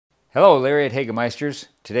Hello, Larry at Hagemeisters.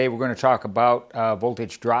 Today we're going to talk about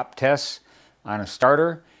voltage drop tests on a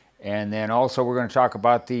starter, and then also we're going to talk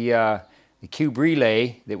about the cube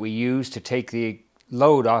relay that we use to take the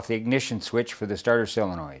load off the ignition switch for the starter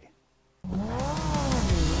solenoid.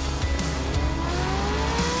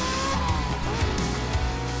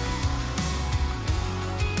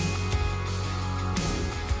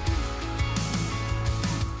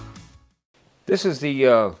 This is the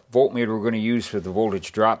voltmeter we're going to use for the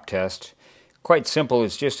voltage drop test. Quite simple.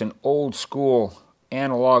 It's just an old school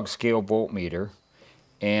analog scale voltmeter,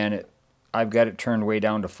 and I've got it turned way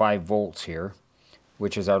down to 5 volts here,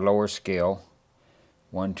 which is our lower scale.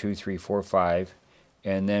 1, 2, 3, 4, 5.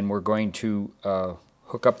 And then we're going to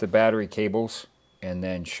hook up the battery cables and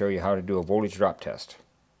then show you how to do a voltage drop test.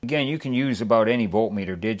 Again, you can use about any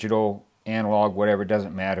voltmeter, digital, analog, whatever, it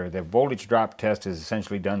doesn't matter. The voltage drop test is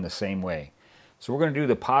essentially done the same way. So we're going to do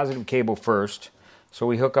the positive cable first. So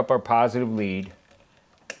we hook up our positive lead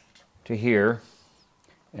to here,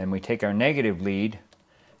 and we take our negative lead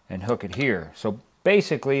and hook it here. So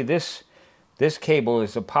basically this cable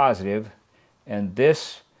is a positive, and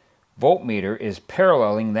this voltmeter is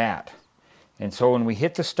paralleling that. And so when we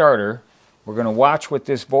hit the starter, we're going to watch what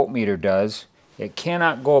this voltmeter does. It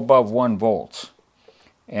cannot go above 1 volt.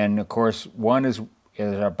 And of course 1 is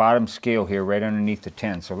our bottom scale here, right underneath the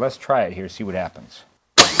 10. So let's try it here, see what happens.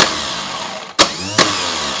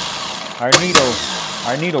 Our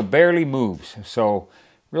needle barely moves, so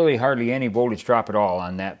really hardly any voltage drop at all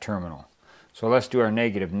on that terminal. So let's do our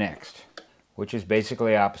negative next, which is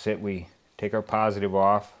basically opposite. We take our positive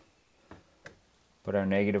off, put our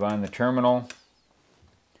negative on the terminal,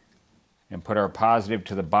 and put our positive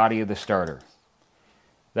to the body of the starter.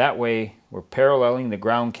 That way we're paralleling the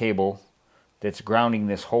ground cable that's grounding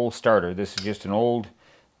this whole starter. This is just an old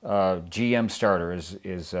GM starter,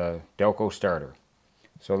 is a Delco starter.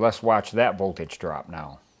 So let's watch that voltage drop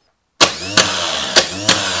now.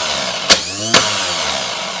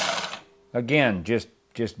 Again,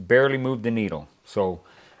 just barely moved the needle. So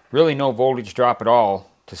really no voltage drop at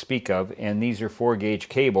all to speak of, and these are 4-gauge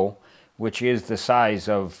cable, which is the size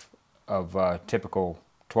of typical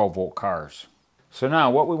 12-volt cars. So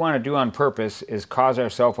now what we want to do on purpose is cause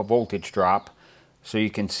ourselves a voltage drop so you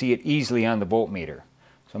can see it easily on the voltmeter.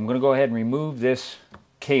 So I'm going to go ahead and remove this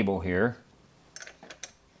cable here.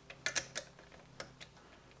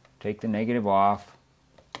 Take the negative off.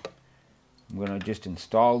 I'm going to just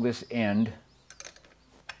install this end.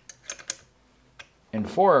 And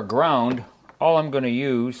for a ground, all I'm going to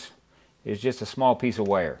use is just a small piece of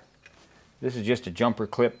wire. This is just a jumper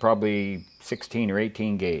clip, probably 16 or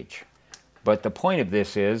 18 gauge. But the point of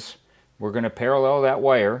this is we're going to parallel that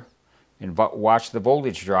wire and watch the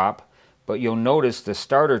voltage drop, but you'll notice the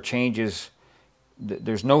starter changes.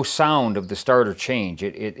 There's no sound of the starter change.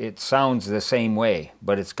 It sounds the same way,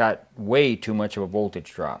 but it's got way too much of a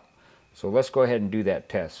voltage drop. So let's go ahead and do that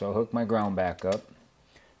test. So I'll hook my ground back up.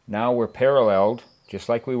 Now we're paralleled, just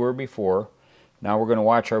like we were before. Now we're going to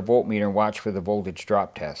watch our voltmeter and watch for the voltage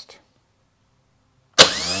drop test.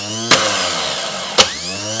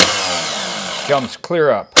 Jumps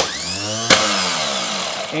clear up.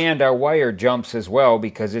 And our wire jumps as well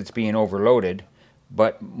because it's being overloaded.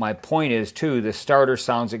 But my point is too, the starter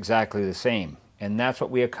sounds exactly the same. And that's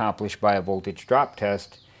what we accomplish by a voltage drop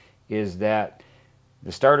test, is that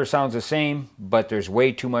the starter sounds the same, but there's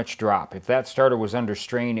way too much drop. If that starter was under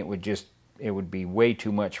strain, it would be way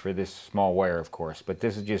too much for this small wire, of course. But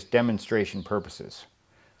this is just demonstration purposes.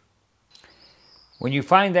 When you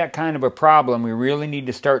find that kind of a problem, we really need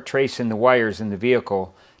to start tracing the wires in the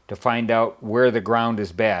vehicle to find out where the ground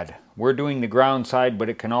is bad. We're doing the ground side, but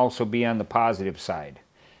it can also be on the positive side.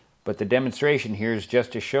 But the demonstration here is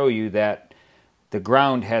just to show you that the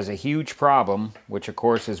ground has a huge problem, which of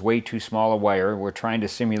course is way too small a wire. We're trying to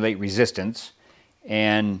simulate resistance.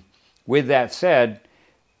 And with that said,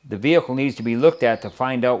 the vehicle needs to be looked at to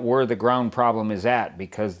find out where the ground problem is at,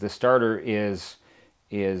 because the starter is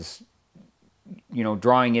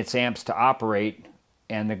drawing its amps to operate,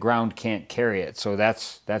 and the ground can't carry it. So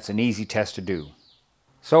that's an easy test to do.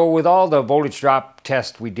 So with all the voltage drop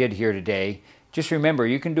tests we did here today, just remember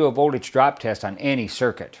you can do a voltage drop test on any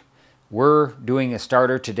circuit. We're doing a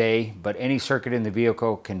starter today, but any circuit in the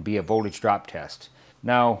vehicle can be a voltage drop test.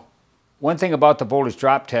 Now, one thing about the voltage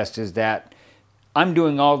drop test is that I'm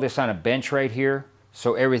doing all this on a bench right here,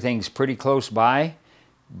 so everything's pretty close by,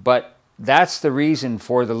 but that's the reason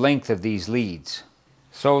for the length of these leads.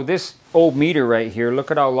 So this old meter right here,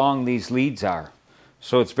 look at how long these leads are.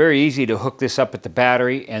 So it's very easy to hook this up at the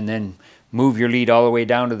battery and then move your lead all the way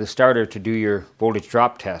down to the starter to do your voltage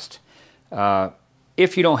drop test.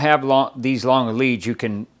 If you don't have these long leads, you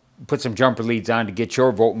can put some jumper leads on to get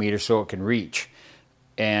your voltmeter so it can reach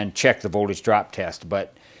and check the voltage drop test.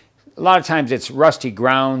 But a lot of times it's rusty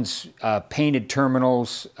grounds, painted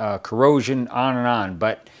terminals, corrosion, on and on.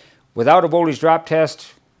 But without a voltage drop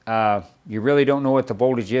test, you really don't know what the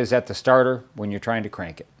voltage is at the starter when you're trying to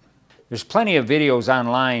crank it. There's plenty of videos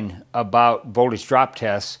online about voltage drop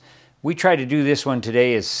tests. We tried to do this one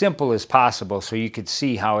today as simple as possible so you could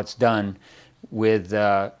see how it's done with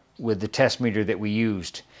the test meter that we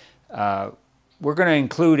used. We're going to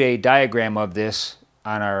include a diagram of this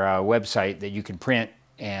on our website that you can print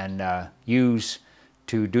and use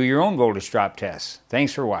to do your own voltage drop tests.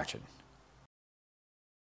 Thanks for watching.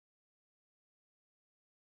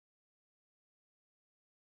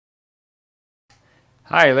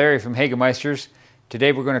 Hi, Larry from Hagemeisters.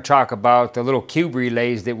 Today we're going to talk about the little cube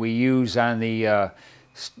relays that we use on the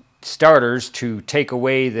starters to take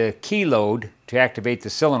away the key load to activate the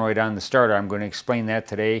solenoid on the starter. I'm going to explain that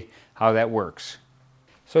today, how that works.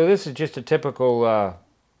 So this is just a typical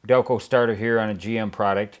Delco starter here on a GM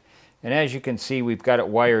product, and as you can see, we've got it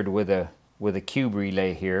wired with a cube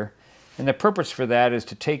relay here, and the purpose for that is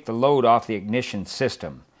to take the load off the ignition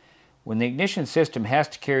system. When the ignition system has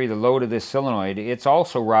to carry the load of this solenoid, it's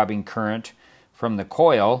also robbing current from the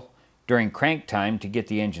coil during crank time to get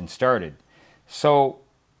the engine started. So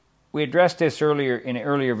we addressed this earlier in an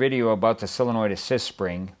earlier video about the solenoid assist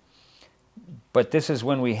spring, but this is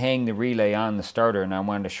when we hang the relay on the starter, and I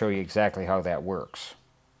wanted to show you exactly how that works.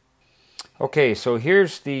 Okay, so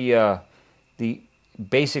here's the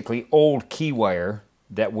basically old key wire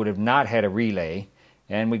that would have not had a relay,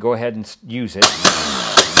 and we go ahead and use it.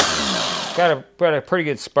 Got a pretty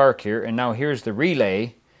good spark here, and now here's the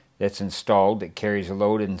relay that's installed that carries a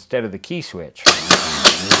load instead of the key switch.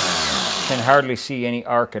 Can hardly see any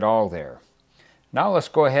arc at all there. Now let's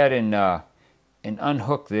go ahead and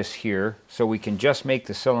unhook this here so we can just make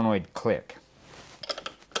the solenoid click.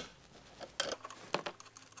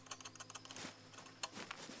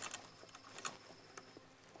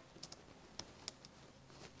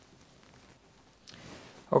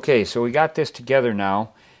 Okay, so we got this together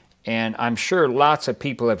now, and I'm sure lots of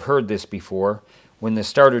people have heard this before when the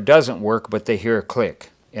starter doesn't work but they hear a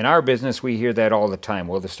click. In our business we hear that all the time.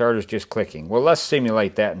 Well, the starter's just clicking. Well, let's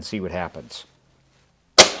simulate that and see what happens.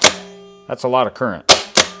 That's a lot of current.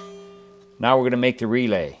 Now we're going to make the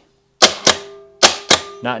relay.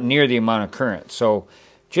 Not near the amount of current. So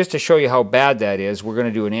just to show you how bad that is, we're going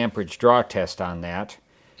to do an amperage draw test on that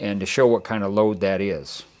and to show what kind of load that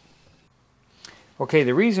is. Okay,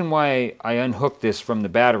 the reason why I unhooked this from the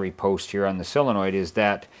battery post here on the solenoid is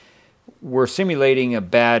that we're simulating a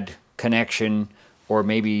bad connection, or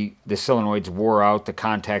maybe the solenoids wore out, the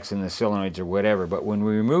contacts in the solenoids or whatever. But when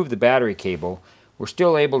we remove the battery cable, we're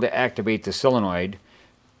still able to activate the solenoid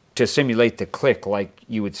to simulate the click like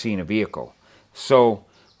you would see in a vehicle. So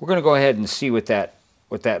we're going to go ahead and see what that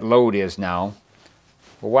load is now.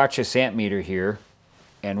 We'll watch this amp meter here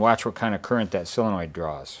and watch what kind of current that solenoid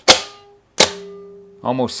draws.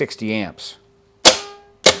 Almost 60 amps.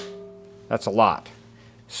 That's a lot.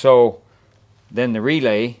 So then the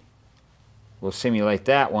relay, we'll simulate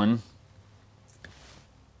that one.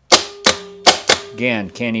 Again,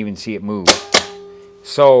 can't even see it move.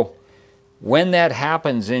 So when that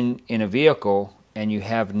happens in a vehicle and you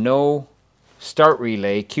have no start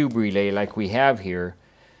relay, cube relay like we have here,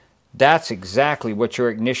 that's exactly what your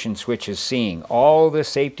ignition switch is seeing. All the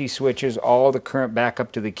safety switches, all the current back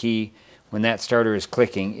up to the key, when that starter is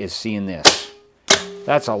clicking, is seeing this.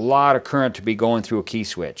 That's a lot of current to be going through a key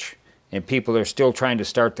switch. And people are still trying to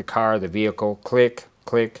start the car, the vehicle, click,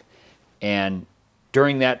 click. And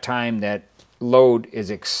during that time, that load is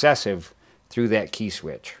excessive through that key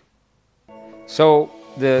switch. So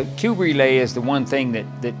the cube relay is the one thing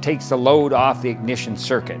that takes the load off the ignition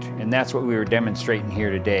circuit. And that's what we were demonstrating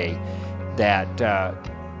here today. That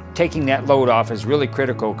taking that load off is really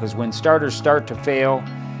critical, because when starters start to fail,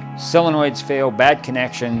 solenoids fail, bad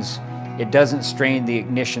connections, it doesn't strain the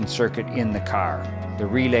ignition circuit in the car. The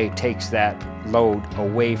relay takes that load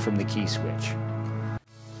away from the key switch.